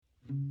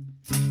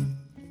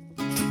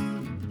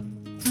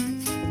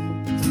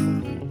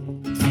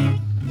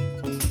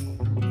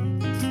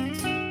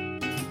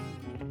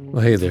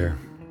Well, hey there.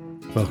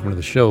 Welcome to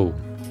the show.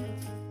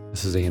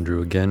 This is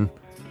Andrew again,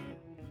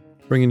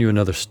 bringing you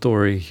another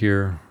story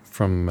here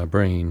from my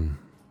brain.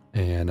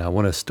 And I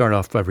want to start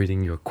off by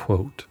reading you a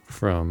quote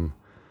from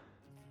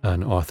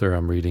an author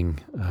I'm reading,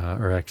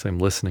 or actually I'm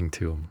listening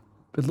to.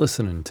 I've been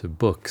listening to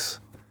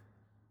books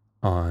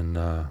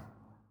on,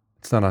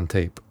 it's not on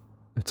tape,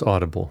 it's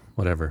audible,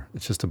 whatever.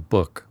 It's just a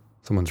book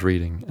someone's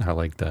reading, and I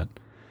like that.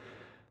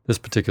 This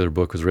particular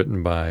book was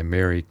written by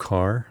Mary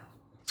Karr.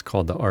 It's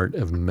called The Art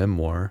of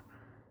Memoir,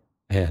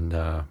 and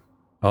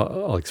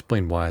I'll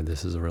explain why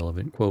this is a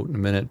relevant quote in a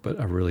minute, but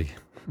I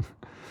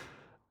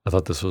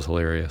thought this was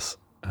hilarious.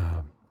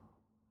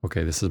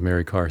 Okay, this is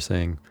Mary Karr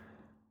saying,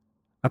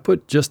 "I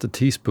put just a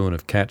teaspoon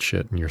of cat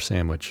shit in your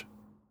sandwich,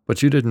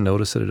 but you didn't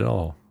notice it at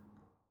all.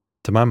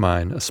 To my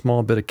mind, a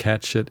small bit of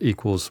cat shit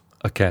equals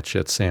a cat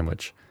shit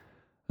sandwich,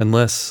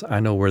 unless I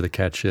know where the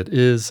cat shit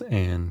is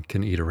and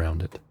can eat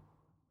around it."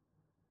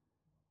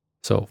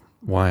 So,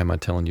 why am I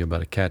telling you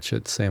about a cat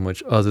shit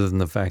sandwich other than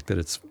the fact that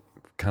it's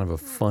kind of a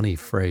funny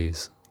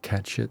phrase,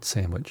 cat shit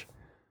sandwich?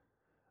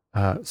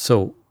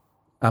 So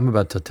I'm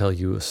about to tell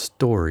you a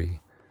story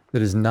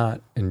that is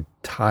not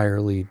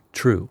entirely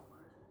true.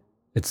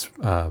 It's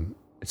an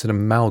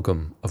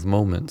amalgam of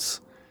moments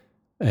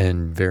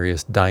in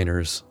various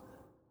diners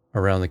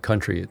around the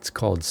country. It's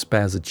called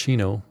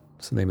Spazuccino.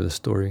 It's the name of the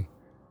story.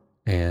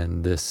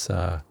 And this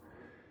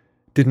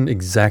didn't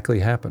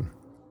exactly happen.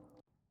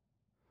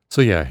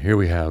 So yeah, here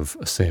we have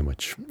a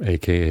sandwich,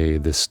 aka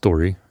this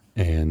story,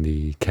 and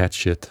the cat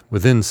shit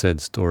within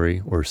said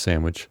story or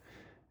sandwich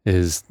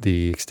is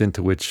the extent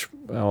to which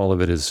all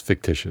of it is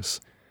fictitious.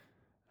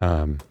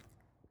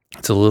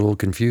 It's a little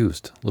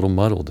confused, a little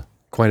muddled,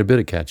 quite a bit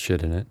of cat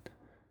shit in it,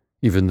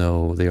 even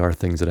though they are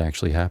things that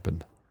actually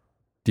happened.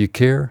 Do you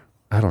care?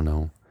 I don't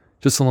know.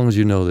 Just so long as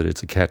you know that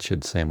it's a cat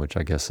shit sandwich,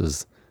 I guess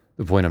is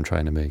the point I'm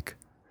trying to make.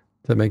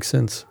 Does that make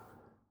sense?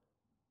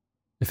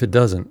 If it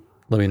doesn't,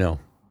 let me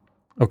know.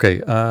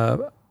 Okay,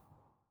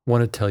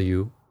 want to tell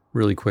you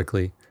really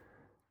quickly,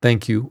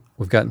 thank you.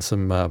 We've gotten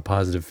some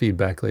positive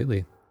feedback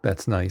lately.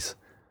 That's nice.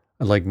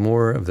 I'd like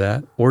more of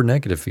that, or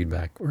negative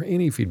feedback, or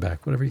any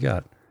feedback, whatever you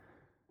got.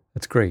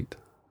 That's great.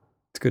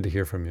 It's good to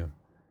hear from you.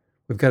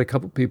 We've got a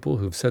couple people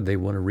who've said they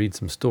want to read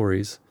some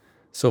stories.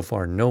 So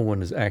far, no one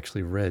has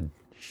actually read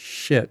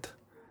shit,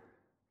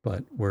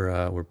 but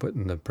we're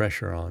putting the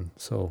pressure on.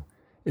 So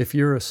if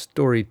you're a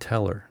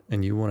storyteller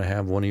and you want to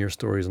have one of your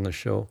stories on the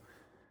show,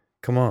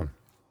 come on.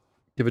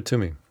 Give it to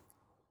me.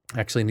 I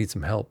actually need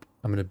some help.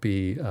 I'm going to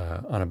be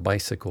on a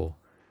bicycle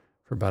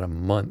for about a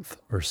month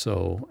or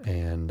so,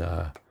 and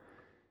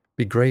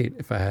be great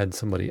if I had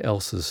somebody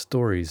else's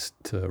stories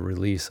to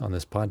release on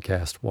this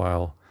podcast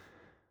while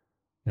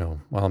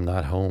I'm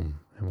not home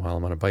and while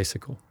I'm on a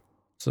bicycle.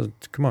 So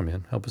come on,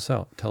 man, help us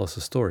out. Tell us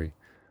a story.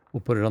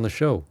 We'll put it on the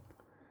show.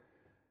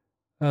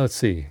 Let's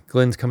see.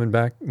 Glenn's coming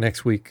back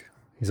next week.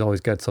 He's always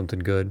got something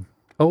good.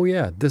 Oh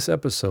yeah, this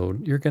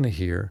episode you're going to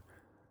hear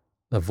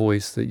a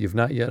voice that you've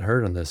not yet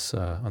heard on this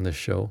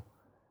show.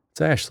 It's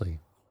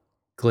Ashley,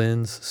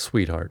 Glenn's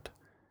sweetheart.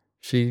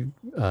 She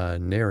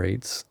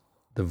narrates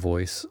the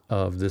voice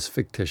of this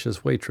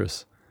fictitious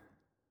waitress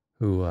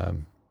who,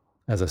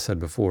 as I said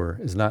before,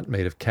 is not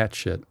made of cat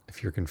shit,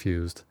 if you're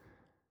confused.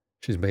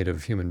 She's made of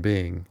a human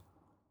being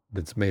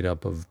that's made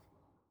up of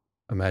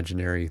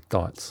imaginary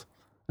thoughts,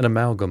 an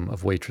amalgam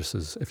of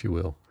waitresses, if you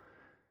will.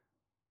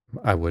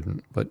 I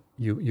wouldn't, but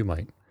you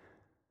might.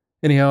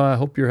 Anyhow, I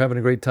hope you're having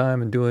a great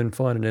time and doing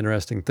fun and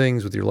interesting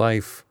things with your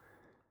life.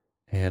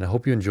 And I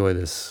hope you enjoy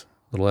this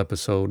little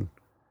episode,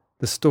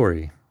 this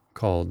story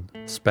called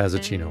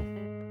Spazuccino.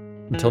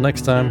 Until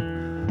next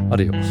time,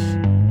 adios.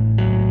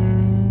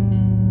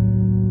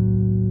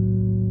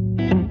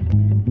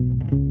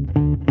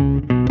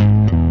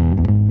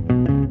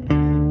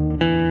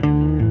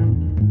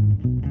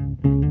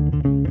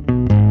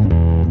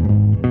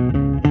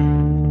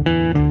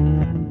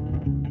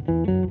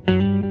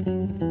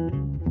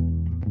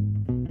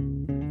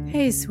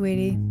 Hey,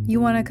 sweetie, you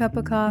want a cup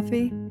of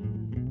coffee?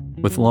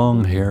 With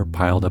long hair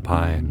piled up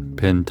high and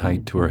pinned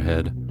tight to her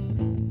head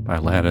by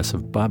a lattice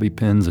of bobby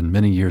pins and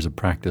many years of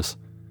practice,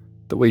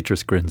 the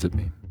waitress grins at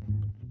me.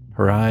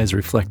 Her eyes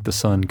reflect the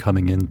sun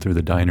coming in through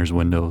the diner's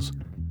windows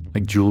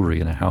like jewelry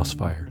in a house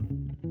fire.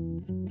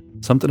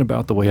 Something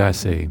about the way I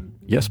say,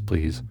 "Yes,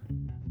 please,"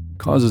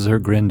 causes her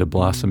grin to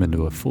blossom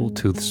into a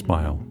full-toothed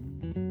smile.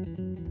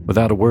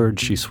 Without a word,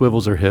 she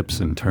swivels her hips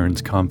and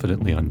turns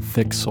confidently on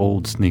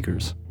thick-soled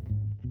sneakers.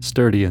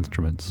 Sturdy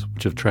instruments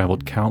which have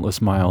traveled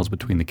countless miles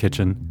between the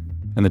kitchen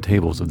and the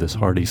tables of this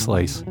hearty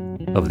slice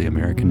of the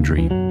American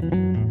dream.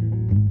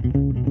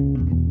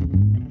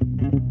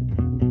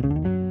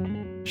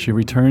 She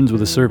returns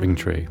with a serving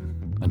tray,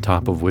 on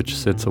top of which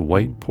sits a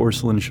white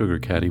porcelain sugar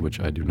caddy which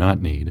I do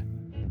not need,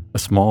 a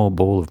small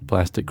bowl of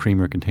plastic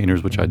creamer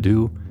containers which I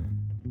do,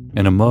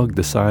 and a mug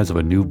the size of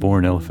a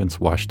newborn elephant's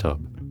wash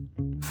tub,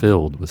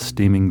 filled with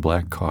steaming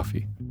black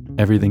coffee.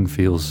 Everything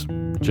feels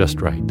just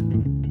right.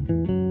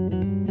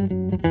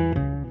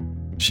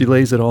 She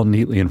lays it all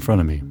neatly in front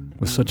of me.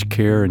 With such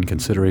care and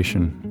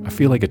consideration, I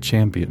feel like a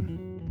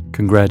champion.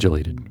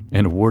 congratulated,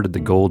 and awarded the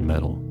gold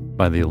medal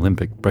by the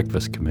Olympic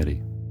Breakfast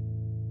Committee.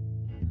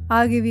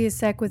 I'll give you a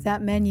sec with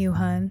that menu,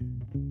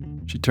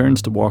 hun. She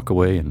turns to walk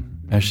away, and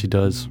as she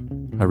does,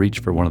 I reach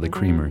for one of the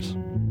creamers.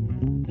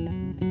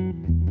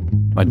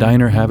 My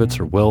diner habits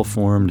are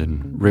well-formed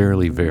and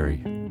rarely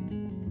vary.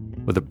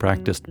 With a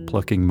practiced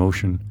plucking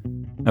motion,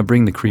 I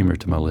bring the creamer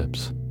to my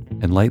lips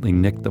and lightly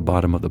nick the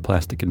bottom of the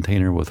plastic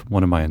container with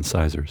one of my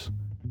incisors,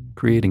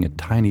 creating a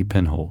tiny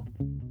pinhole.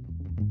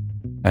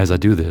 As I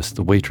do this,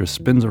 the waitress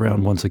spins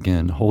around once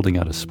again, holding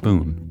out a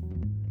spoon.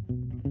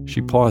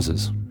 She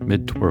pauses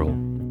mid-twirl,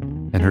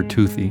 and her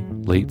toothy,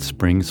 late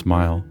spring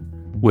smile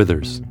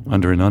withers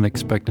under an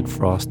unexpected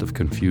frost of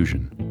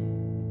confusion.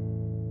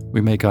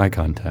 We make eye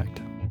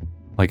contact.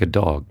 Like a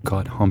dog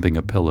caught humping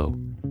a pillow,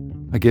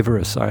 I give her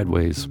a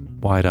sideways,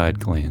 wide-eyed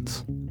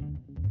glance.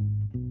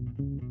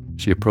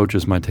 She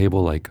approaches my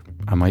table like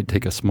I might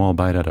take a small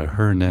bite out of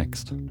her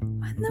next.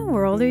 What in the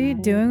world are you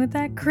doing with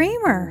that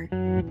creamer?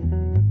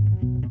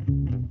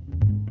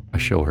 I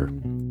show her.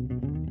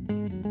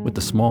 With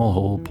the small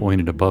hole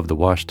pointed above the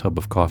wash tub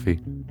of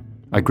coffee,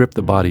 I grip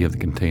the body of the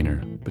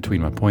container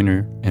between my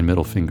pointer and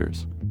middle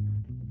fingers,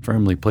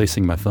 firmly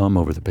placing my thumb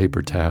over the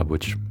paper tab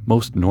which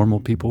most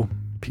normal people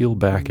peel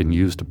back and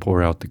use to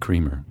pour out the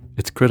creamer.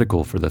 It's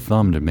critical for the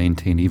thumb to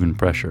maintain even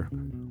pressure,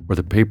 or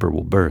the paper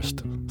will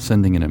burst,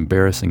 sending an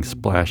embarrassing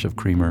splash of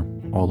creamer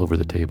all over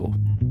the table.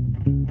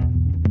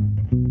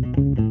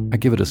 I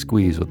give it a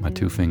squeeze with my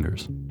 2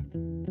 fingers.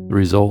 The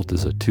result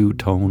is a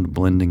 2-toned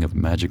blending of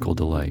magical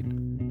delight.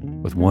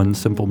 With one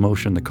simple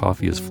motion, the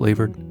coffee is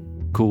flavored,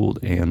 cooled,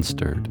 and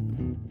stirred,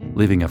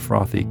 leaving a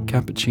frothy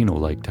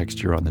cappuccino-like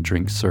texture on the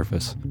drink's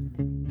surface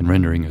and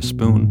rendering a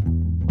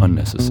spoon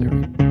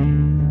unnecessary.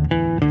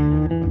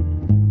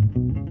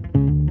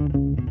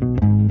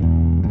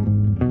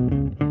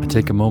 I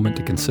take a moment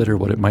to consider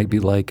what it might be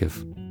like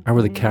if I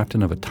were the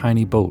captain of a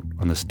tiny boat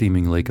on the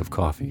steaming lake of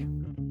coffee.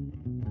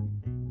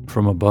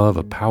 From above,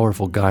 a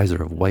powerful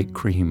geyser of white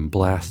cream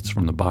blasts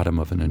from the bottom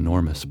of an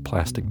enormous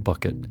plastic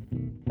bucket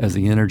as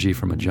the energy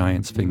from a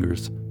giant's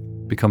fingers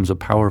becomes a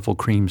powerful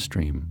cream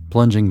stream,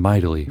 plunging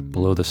mightily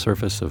below the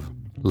surface of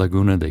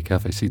Laguna de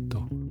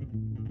Cafecito.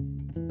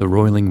 The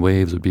roiling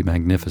waves would be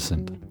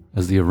magnificent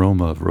as the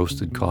aroma of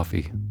roasted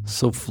coffee,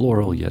 so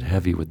floral yet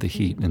heavy with the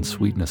heat and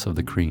sweetness of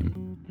the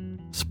cream,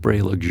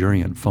 spray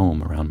luxuriant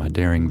foam around my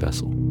daring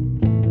vessel.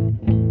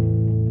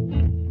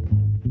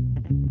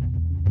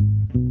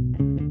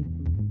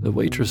 The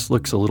waitress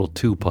looks a little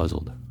too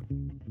puzzled.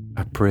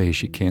 I pray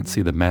she can't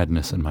see the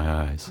madness in my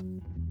eyes.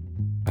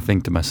 I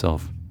think to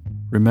myself,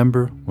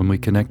 remember when we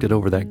connected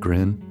over that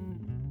grin?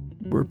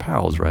 We're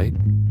pals, right?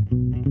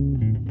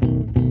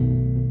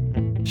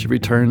 She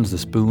returns the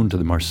spoon to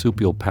the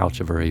marsupial pouch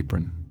of her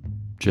apron,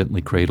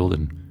 gently cradled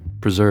and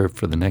preserved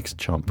for the next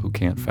chump who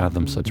can't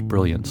fathom such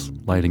brilliance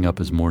lighting up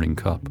his morning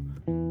cup.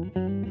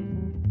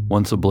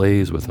 Once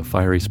ablaze with a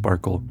fiery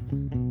sparkle,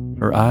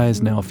 her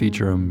eyes now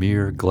feature a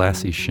mere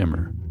glassy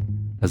shimmer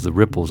as the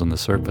ripples on the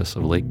surface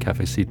of Lake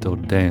Cafecito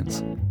dance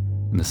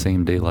in the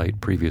same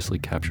daylight previously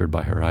captured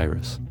by her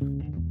iris.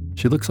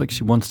 She looks like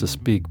she wants to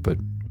speak but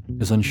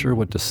is unsure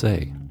what to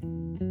say.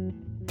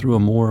 Through a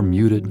more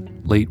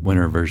muted, late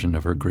winter version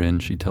of her grin,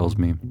 she tells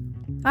me,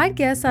 I'd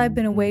guess I've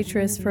been a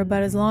waitress for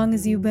about as long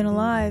as you've been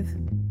alive.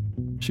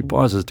 She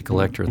pauses to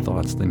collect her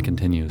thoughts, then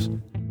continues.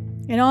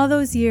 In all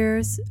those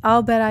years,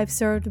 I'll bet I've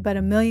served about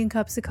 1 million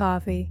cups of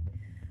coffee.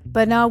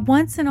 But not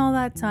once in all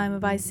that time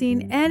have I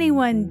seen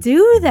anyone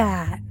do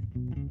that.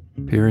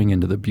 Peering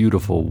into the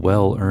beautiful,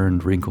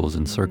 well-earned wrinkles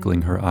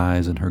encircling her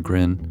eyes and her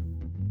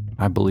grin,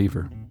 I believe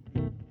her.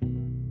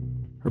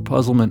 Her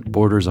puzzlement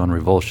borders on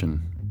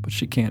revulsion, but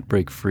she can't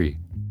break free,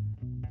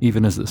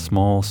 even as the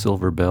small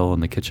silver bell in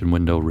the kitchen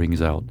window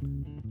rings out,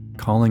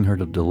 calling her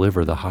to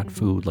deliver the hot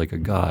food like a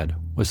god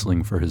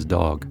whistling for his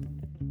dog.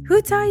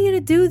 Who taught you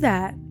to do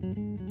that?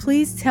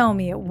 Please tell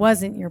me it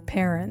wasn't your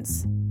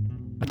parents.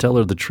 I tell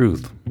her the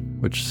truth,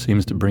 which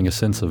seems to bring a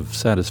sense of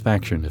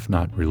satisfaction, if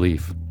not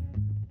relief.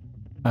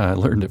 I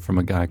learned it from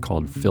a guy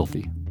called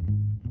Filthy.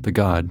 The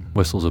god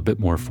whistles a bit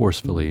more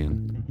forcefully,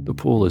 and the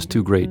pull is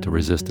too great to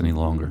resist any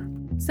longer.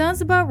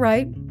 Sounds about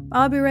right.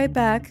 I'll be right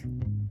back.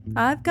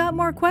 I've got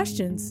more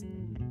questions.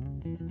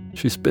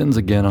 She spins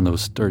again on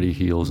those sturdy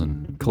heels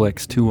and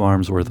collects 2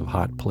 arms worth of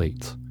hot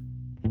plates,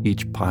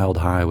 each piled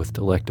high with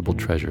delectable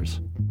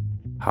treasures.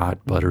 Hot,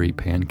 buttery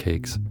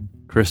pancakes,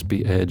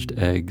 crispy edged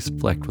eggs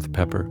flecked with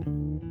pepper,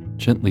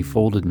 gently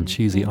folded and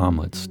cheesy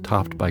omelets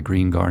topped by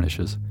green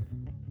garnishes,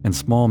 and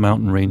small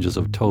mountain ranges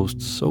of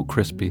toast so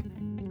crispy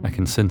I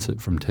can sense it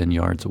from 10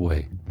 yards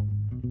away.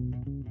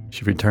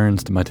 She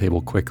returns to my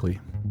table quickly.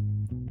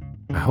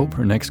 I hope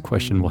her next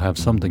question will have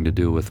something to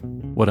do with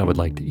what I would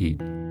like to eat,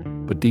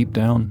 but deep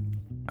down,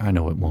 I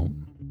know it won't.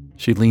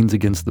 She leans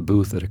against the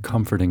booth at a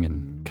comforting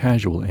and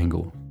casual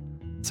angle,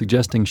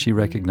 suggesting she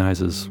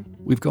recognizes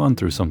we've gone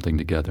through something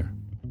together.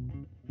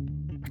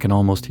 I can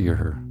almost hear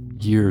her,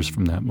 years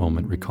from that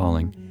moment,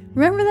 recalling,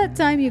 Remember that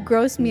time you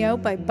grossed me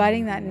out by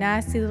biting that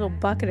nasty little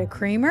bucket of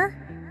creamer?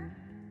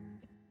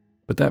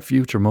 but that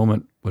future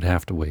moment would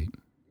have to wait.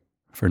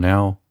 For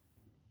now,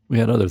 we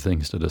had other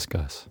things to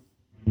discuss.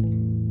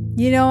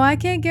 I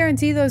can't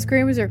guarantee those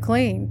creamers are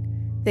clean.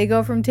 They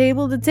go from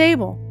table to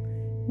table.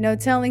 No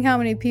telling how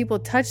many people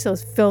touch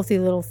those filthy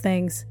little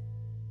things.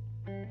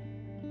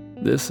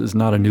 This is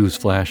not a news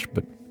flash,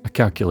 but a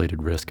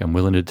calculated risk I'm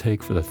willing to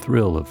take for the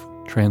thrill of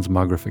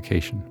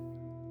transmogrification.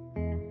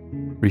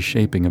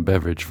 Reshaping a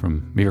beverage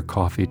from mere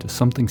coffee to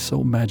something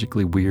so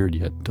magically weird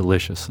yet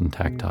delicious and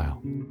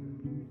tactile.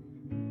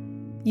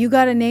 You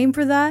got a name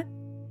for that?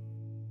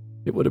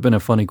 It would have been a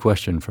funny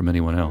question from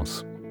anyone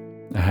else.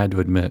 I had to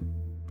admit,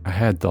 I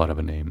had thought of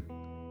a name,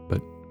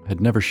 but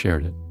had never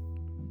shared it.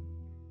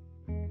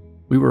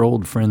 We were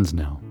old friends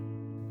now.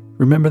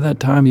 Remember that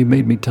time you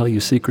made me tell you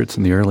secrets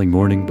in the early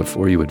morning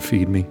before you would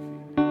feed me?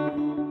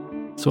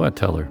 So I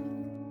tell her.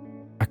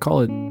 I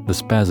call it the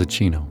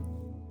Spazuccino.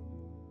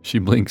 She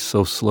blinks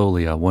so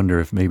slowly I wonder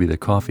if maybe the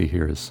coffee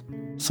here is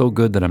so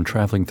good that I'm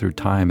traveling through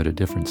time at a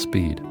different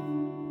speed.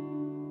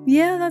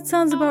 Yeah, that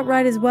sounds about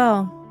right as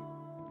well.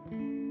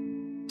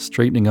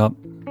 Straightening up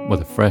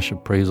with a fresh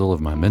appraisal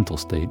of my mental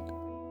state,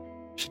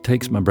 she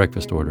takes my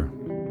breakfast order,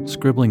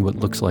 scribbling what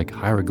looks like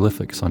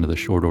hieroglyphics onto the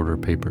short order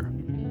paper.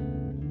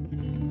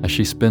 As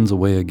she spins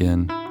away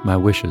again, my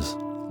wishes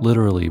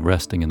literally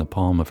resting in the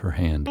palm of her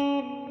hand,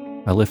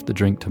 I lift the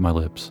drink to my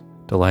lips,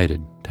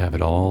 delighted to have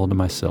it all to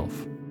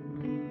myself.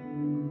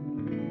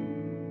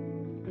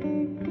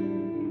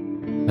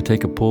 I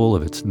take a pull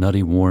of its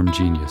nutty, warm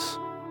genius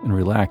and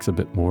relax a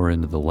bit more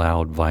into the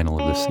loud vinyl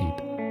of the seat.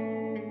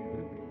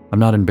 I'm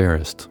not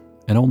embarrassed,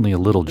 and only a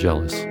little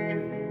jealous,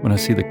 when I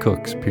see the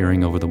cooks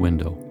peering over the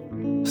window,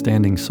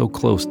 standing so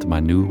close to my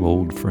new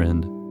old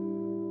friend,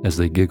 as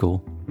they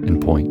giggle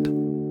and point.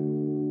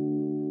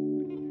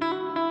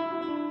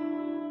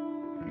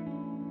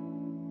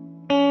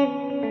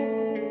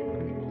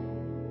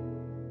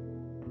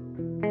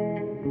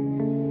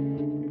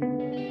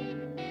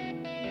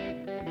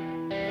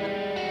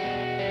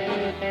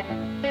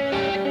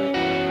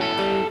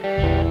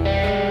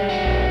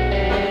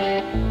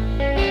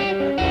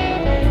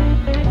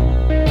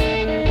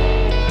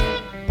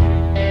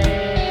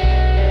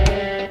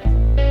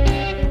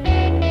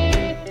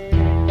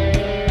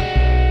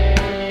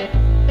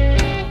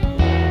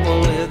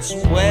 It's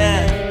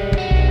wet,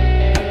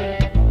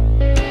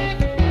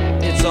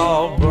 it's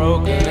all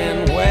broken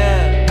and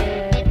wet,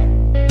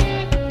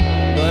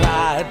 but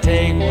I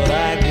take what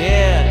I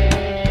get.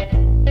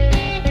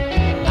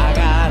 I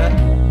got a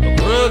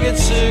crooked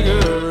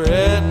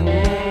cigarette.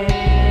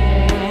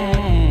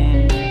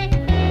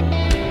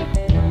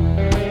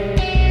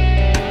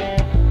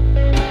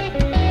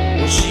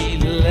 Well, she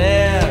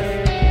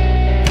left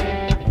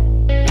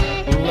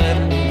me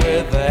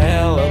with a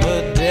hell of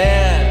a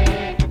debt.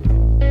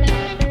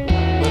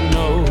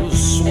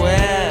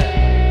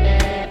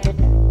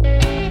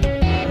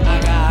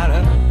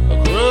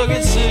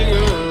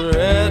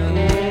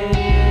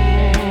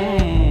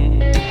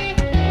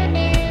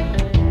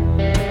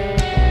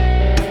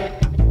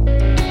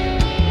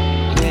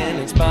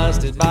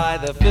 By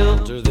the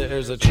filter,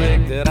 there's a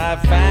trick that I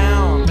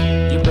found.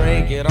 You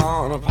break it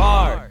on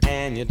apart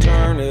and you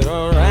turn it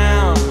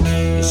around.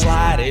 You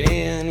slide it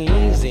in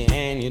easy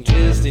and you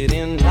twist it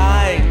in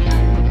tight.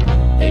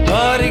 Hey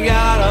buddy,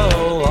 got a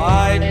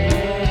light.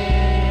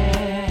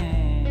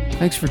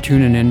 Thanks for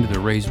tuning in to the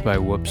Raised by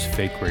Whoops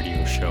Fake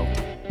Radio Show.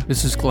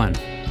 This is Glenn.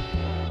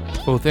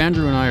 Both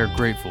Andrew and I are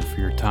grateful for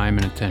your time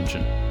and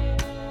attention.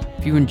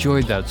 If you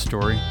enjoyed that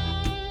story,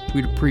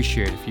 we'd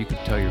appreciate if you could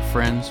tell your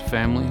friends,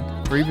 family,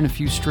 or even a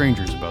few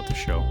strangers about the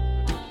show.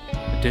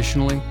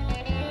 Additionally,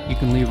 you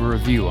can leave a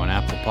review on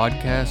Apple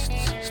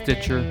Podcasts,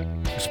 Stitcher,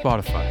 or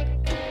Spotify.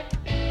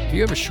 If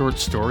you have a short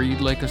story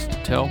you'd like us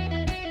to tell,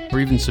 or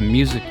even some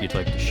music you'd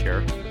like to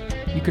share,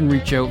 you can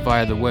reach out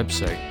via the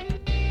website,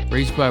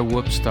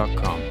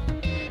 raisedbywhoops.com.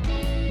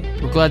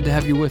 We're glad to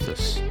have you with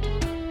us.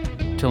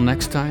 Till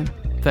next time,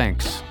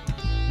 thanks.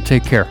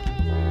 Take care.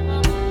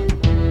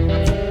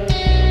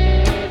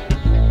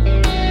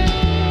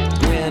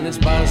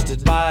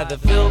 Busted by the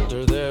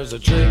filter, there's a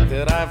trick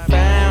that I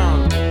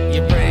found.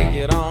 You break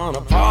it on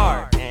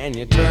apart and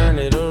you turn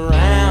it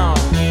around.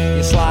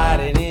 You slide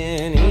it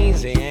in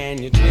easy and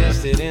you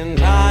twist it in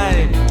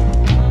tight.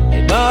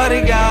 Hey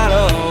buddy, got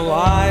a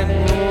light.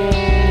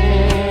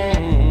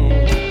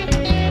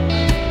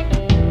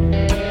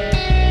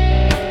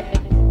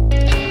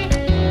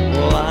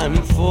 Well, I'm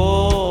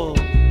full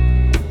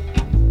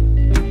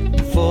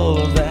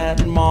of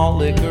that malt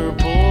liquor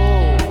bull.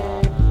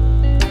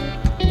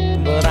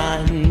 But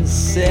I'm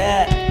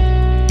set.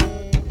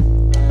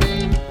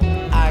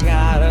 I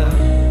got a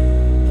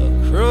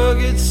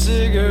crooked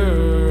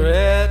cigarette.